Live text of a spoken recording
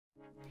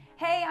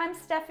Hey, I'm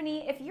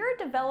Stephanie. If you're a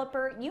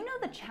developer, you know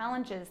the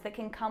challenges that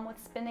can come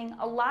with spending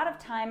a lot of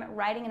time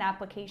writing an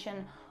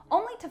application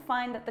only to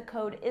find that the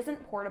code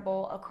isn't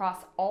portable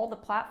across all the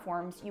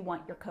platforms you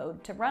want your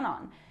code to run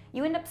on.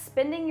 You end up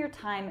spending your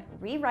time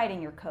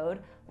rewriting your code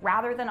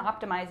rather than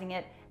optimizing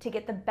it to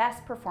get the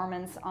best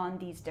performance on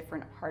these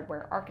different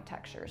hardware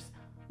architectures.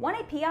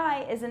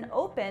 oneAPI is an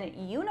open,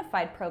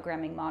 unified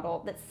programming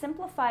model that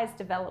simplifies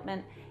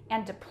development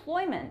and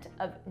deployment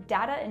of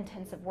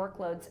data-intensive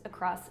workloads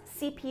across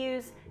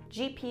CPUs,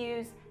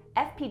 GPUs,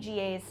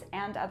 FPGAs,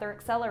 and other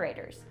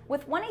accelerators.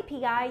 With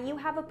oneAPI, you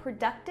have a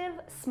productive,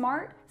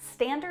 smart,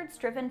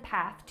 standards-driven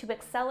path to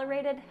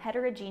accelerated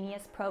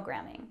heterogeneous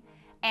programming.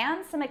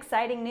 And some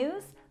exciting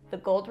news, the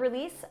gold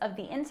release of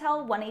the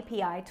Intel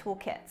oneAPI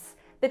Toolkits.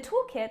 The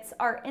toolkits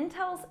are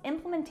Intel's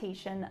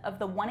implementation of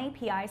the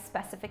oneAPI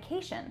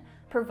specification,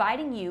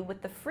 providing you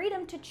with the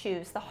freedom to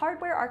choose the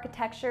hardware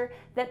architecture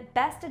that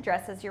best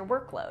addresses your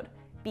workload,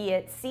 be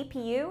it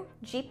CPU,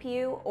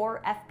 GPU,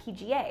 or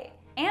FPGA.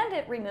 And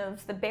it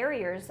removes the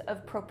barriers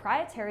of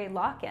proprietary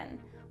lock-in.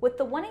 With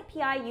the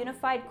oneAPI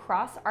Unified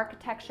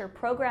Cross-Architecture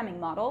Programming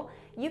Model,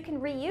 you can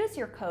reuse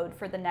your code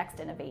for the next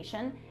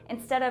innovation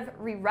instead of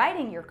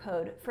rewriting your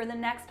code for the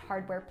next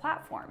hardware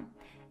platform.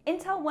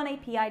 Intel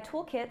oneAPI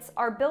toolkits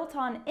are built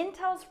on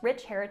Intel's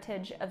rich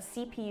heritage of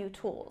CPU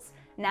tools,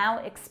 now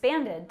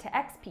expanded to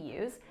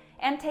XPUs,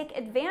 and take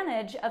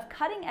advantage of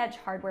cutting-edge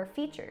hardware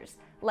features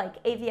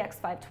like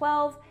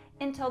AVX512,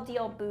 Intel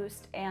DL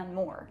Boost, and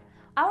more.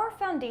 Our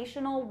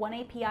foundational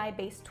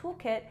oneAPI-based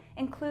toolkit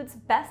includes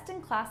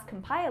best-in-class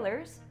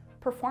compilers,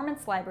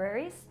 performance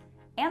libraries,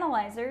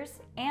 analyzers,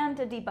 and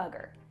a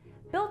debugger.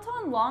 Built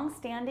on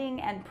long-standing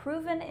and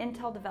proven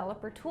Intel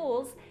developer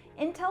tools,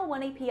 Intel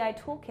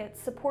oneAPI toolkits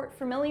support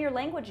familiar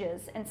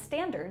languages and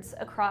standards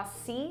across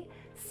C,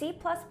 C++,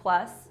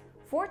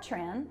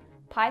 Fortran,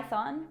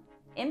 Python,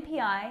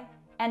 MPI,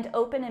 and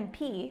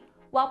OpenMP,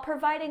 while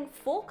providing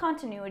full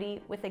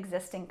continuity with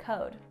existing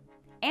code.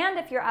 And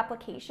if your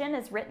application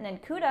is written in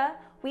CUDA,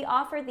 we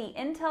offer the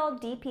Intel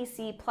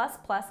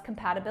DPC++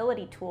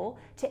 compatibility tool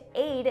to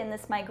aid in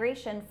this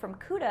migration from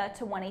CUDA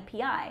to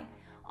oneAPI.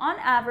 On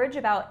average,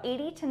 about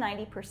 80 to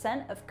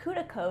 90% of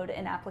CUDA code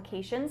in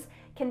applications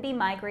can be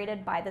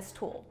migrated by this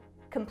tool.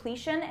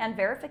 Completion and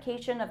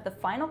verification of the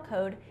final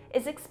code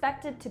is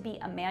expected to be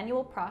a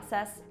manual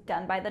process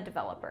done by the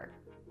developer.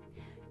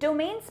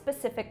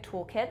 Domain-specific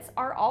toolkits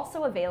are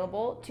also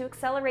available to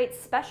accelerate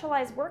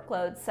specialized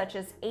workloads such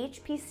as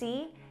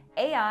HPC,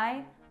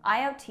 AI,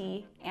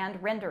 IoT,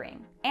 and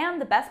rendering.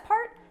 And the best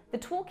part? The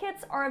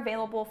toolkits are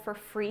available for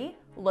free,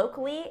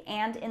 locally,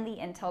 and in the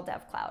Intel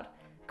DevCloud.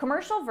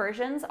 Commercial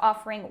versions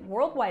offering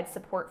worldwide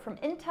support from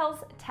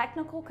Intel's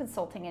technical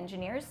consulting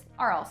engineers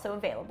are also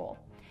available.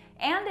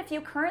 And if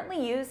you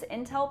currently use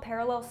Intel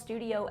Parallel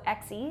Studio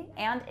XE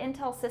and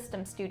Intel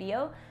System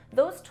Studio,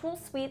 those tool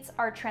suites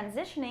are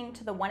transitioning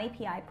to the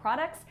oneAPI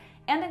products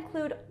and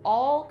include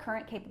all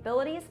current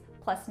capabilities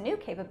plus new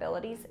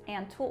capabilities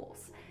and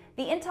tools.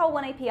 The Intel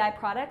oneAPI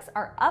products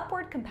are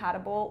upward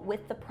compatible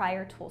with the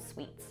prior tool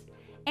suites.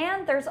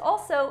 And there's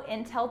also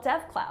Intel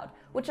DevCloud,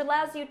 which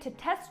allows you to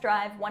test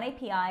drive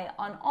oneAPI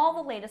on all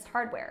the latest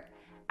hardware.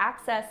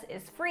 Access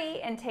is free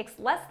and takes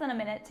less than a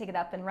minute to get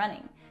up and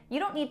running. You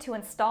don't need to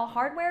install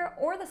hardware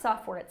or the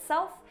software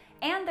itself,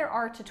 and there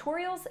are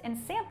tutorials and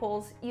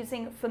samples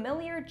using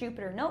familiar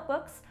Jupyter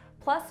notebooks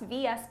plus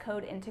VS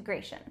Code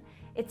integration.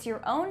 It's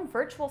your own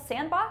virtual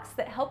sandbox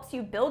that helps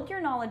you build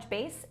your knowledge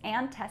base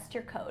and test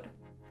your code.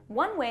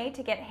 One way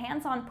to get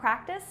hands-on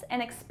practice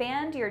and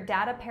expand your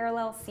data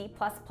parallel C++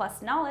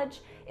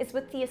 knowledge is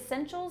with the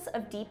Essentials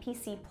of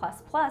DPC++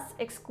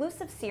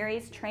 exclusive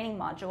series training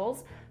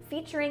modules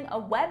featuring a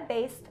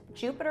web-based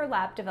Jupyter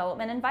Lab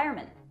development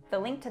environment. The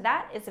link to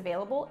that is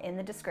available in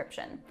the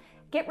description.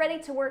 Get ready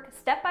to work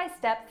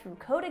step-by-step through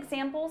code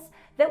examples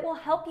that will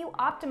help you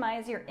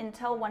optimize your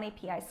Intel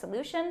oneAPI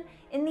solution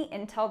in the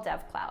Intel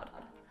DevCloud.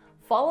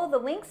 Follow the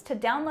links to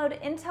download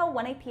Intel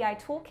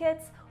oneAPI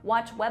toolkits,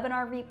 watch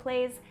webinar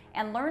replays,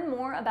 and learn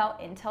more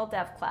about Intel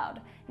DevCloud.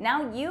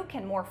 Now you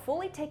can more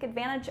fully take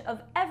advantage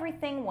of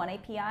everything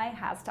oneAPI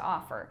has to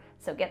offer.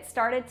 So get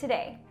started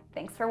today.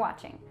 Thanks for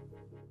watching.